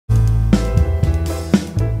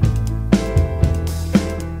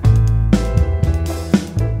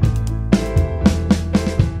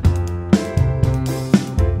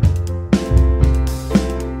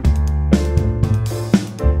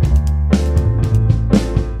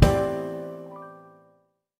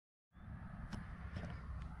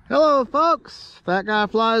Hello folks, Fat Guy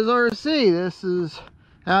Flies RC. This is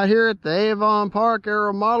out here at the Avon Park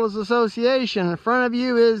Aero Models Association. In front of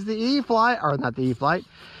you is the e-flite, or not the e-flite,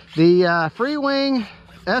 the Freewing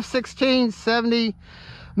F-16 70mm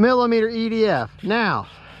EDF. Now,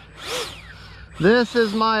 this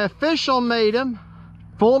is my official maiden.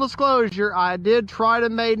 Full disclosure, I did try to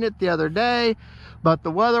maiden it the other day, but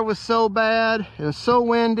the weather was so bad and so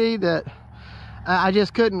windy that I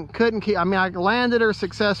just couldn't keep. I mean, I landed her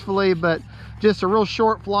successfully, but just a real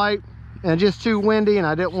short flight and just too windy, and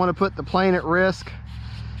I didn't want to put the plane at risk.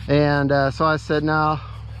 And so I said, no,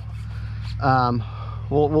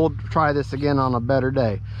 we'll try this again on a better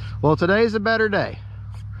day. Well, today's a better day.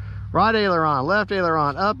 Right aileron, left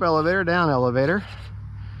aileron, up elevator, down elevator.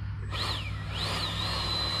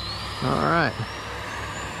 All right.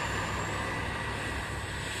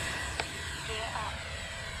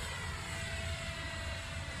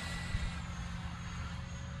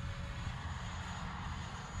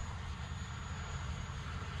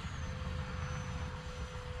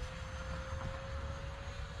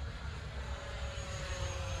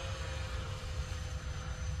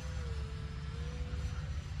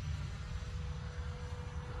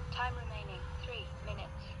 Time remaining 3 minutes.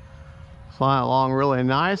 Flying along really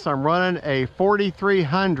nice. I'm running a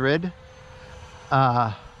 4300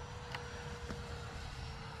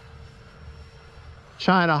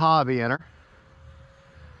 China Hobby in her.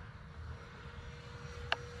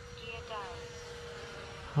 Gear down.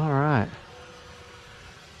 All right.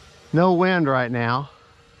 No wind right now,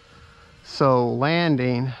 so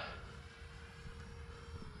landing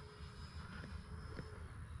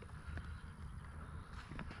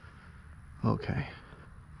okay.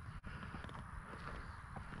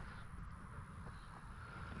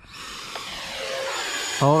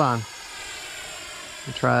 Hold on. Let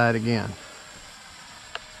me try that again.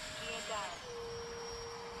 Gear down.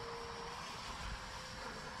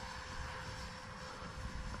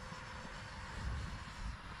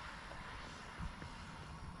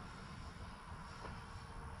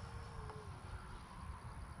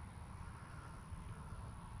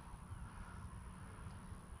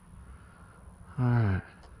 All right.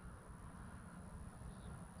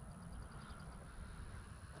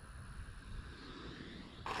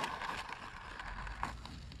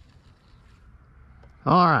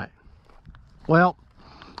 All right. Well,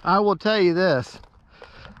 I will tell you this.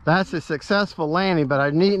 That's a successful landing, but I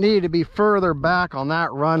need to be further back on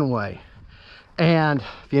that runway. And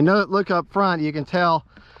if you look up front, you can tell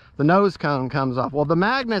the nose cone comes off. Well, the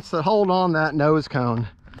magnets that hold on that nose cone,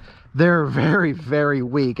 they're very, very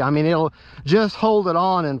weak. I mean, it'll just hold it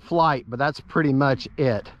on in flight, but that's pretty much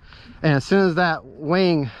it. And as soon as that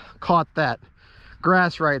wing caught that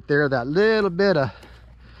grass right there, that little bit of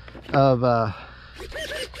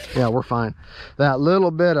yeah, we're fine. That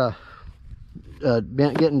little bit of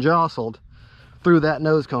getting jostled through that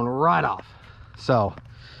nose cone right off. So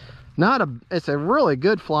it's a really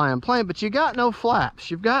good flying plane, but you got no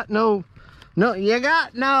flaps. You've got you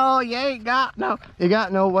got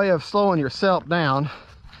no way of slowing yourself down,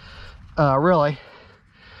 really,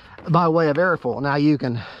 by way of airfoil. Now you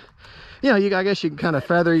can, I guess you can kind of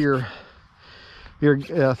feather your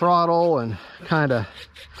throttle and kind of,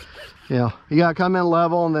 you got to come in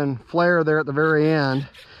level and then flare there at the very end,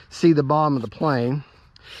 see the bottom of the plane.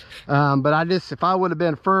 But if I would have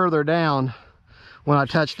been further down when I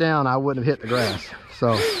touched down, I wouldn't have hit the grass.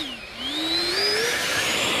 So.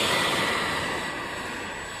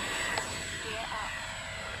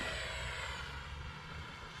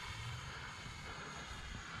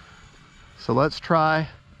 So let's try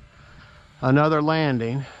another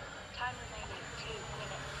landing. Time remaining 2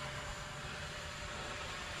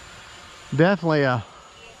 minutes. Definitely a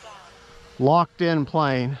Gear down. locked in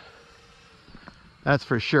plane, that's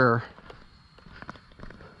for sure.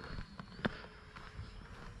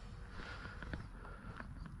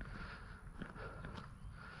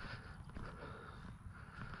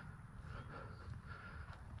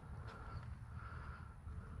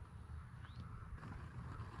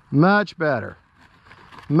 Much better,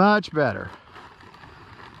 much better,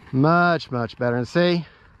 much better. And see,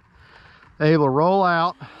 able to roll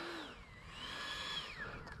out,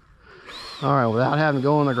 all right, without having to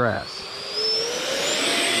go in the grass. Gear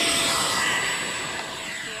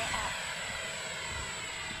up.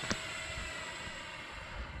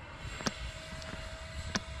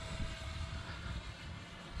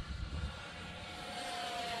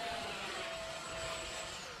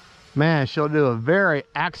 Man, she'll do a very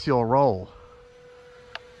axial roll.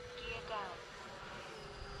 Gear down.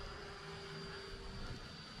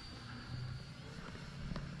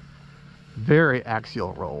 Very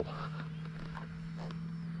axial roll.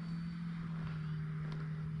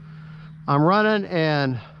 I'm running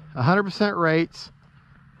in 100% rates,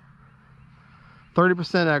 30%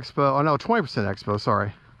 expo, oh no, 20% expo,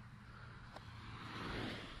 sorry.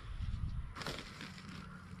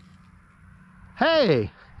 Hey,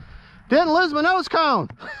 didn't lose my nose cone.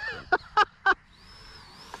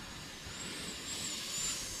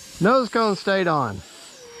 Nose cone stayed on.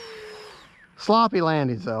 Sloppy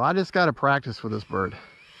landings though. I just got to practice with this bird.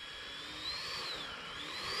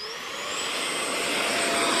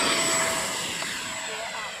 Gear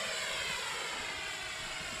up.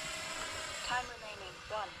 Time remaining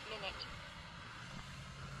 1 minute.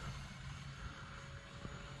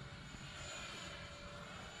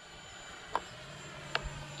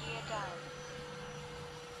 Gear down.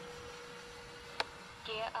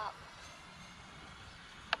 Gear up.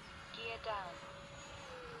 Gear down.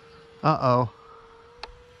 Uh-oh.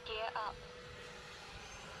 Gear up.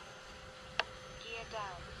 Gear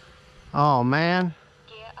down. Oh man.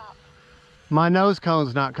 Gear up. My nose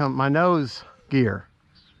cone's not coming, my nose gear.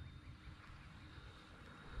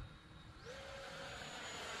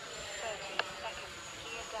 30 seconds.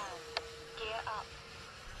 Gear down. Gear up.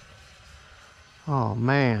 Oh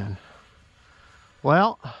man.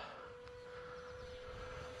 Well,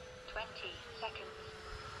 20 seconds.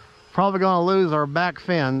 probably gonna lose our back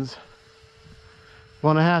fins.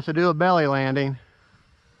 Gonna have to do a belly landing.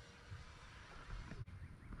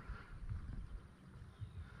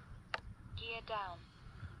 Gear down.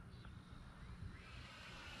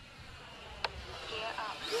 Gear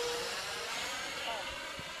up. 10,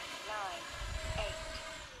 9, 8,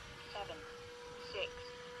 7, 6,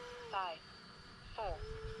 5, 4,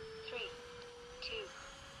 3, 2,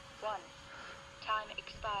 1. Time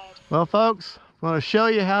expired. Well folks, I'm gonna show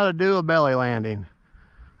you how to do a belly landing.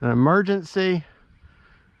 An emergency,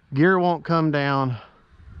 gear won't come down,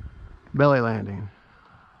 belly landing.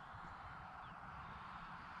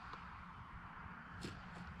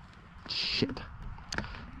 Shit.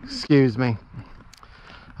 Excuse me.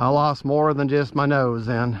 I lost more than just my nose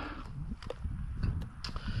then.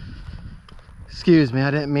 Excuse me, I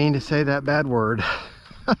didn't mean to say that bad word.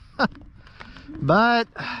 But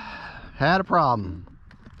had a problem.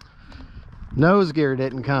 Nose gear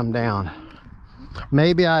didn't come down.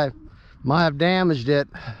 Maybe I might have damaged it,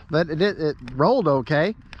 but it rolled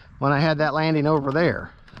okay when I had that landing over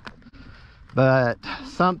there. But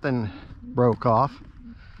something broke off.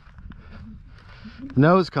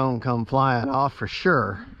 Nose cone come flying off for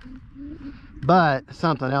sure, but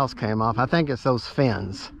something else came off. I think it's those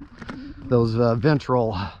fins, those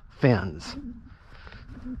ventral fins,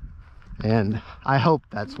 and I hope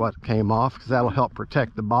that's what came off, because that'll help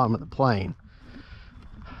protect the bottom of the plane.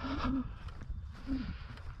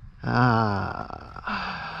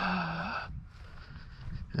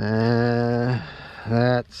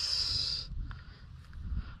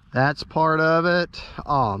 That's part of it.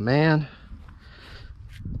 Oh man,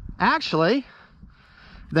 actually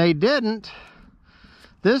they didn't.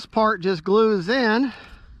 This part just glues in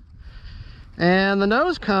and the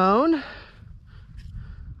nose cone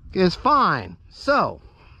is fine. So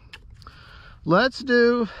let's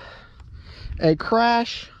do a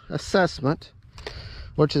crash assessment,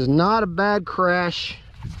 which is not a bad crash.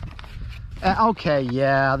 Okay,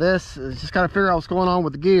 yeah, this is just gotta figure out what's going on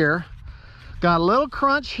with the gear. Got a little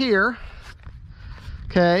crunch here.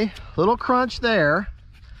 Okay, little crunch there.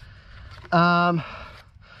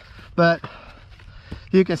 But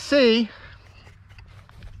you can see,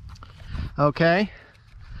 okay,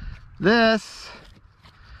 this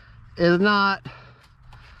is not,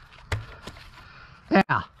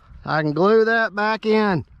 yeah, I can glue that back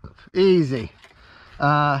in easy.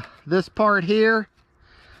 This part here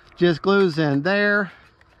just glues in there.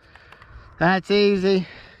 That's easy.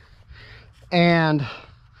 And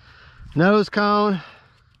nose cone.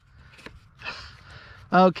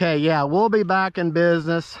 Okay, yeah, we'll be back in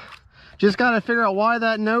business. Just got to figure out why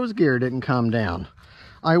that nose gear didn't come down.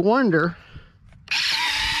 I wonder.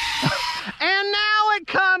 And now it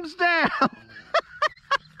comes down.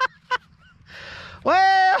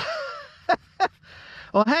 Well,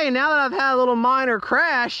 well, hey, now that I've had a little minor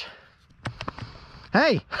crash,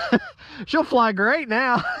 hey, she'll fly great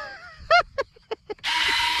now.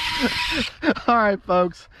 All right,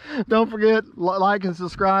 folks, don't forget, like and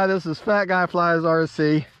subscribe. This is Fat Guy Flies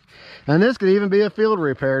RC, and this could even be a field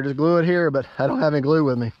repair. Just glue it here, but I don't have any glue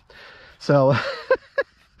with me. So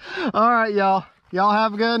all right, y'all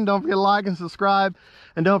have a good one. Don't forget to like and subscribe,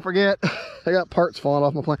 and don't forget, I got parts falling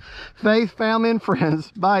off my plane. Faith, family, and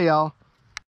friends. Bye, y'all.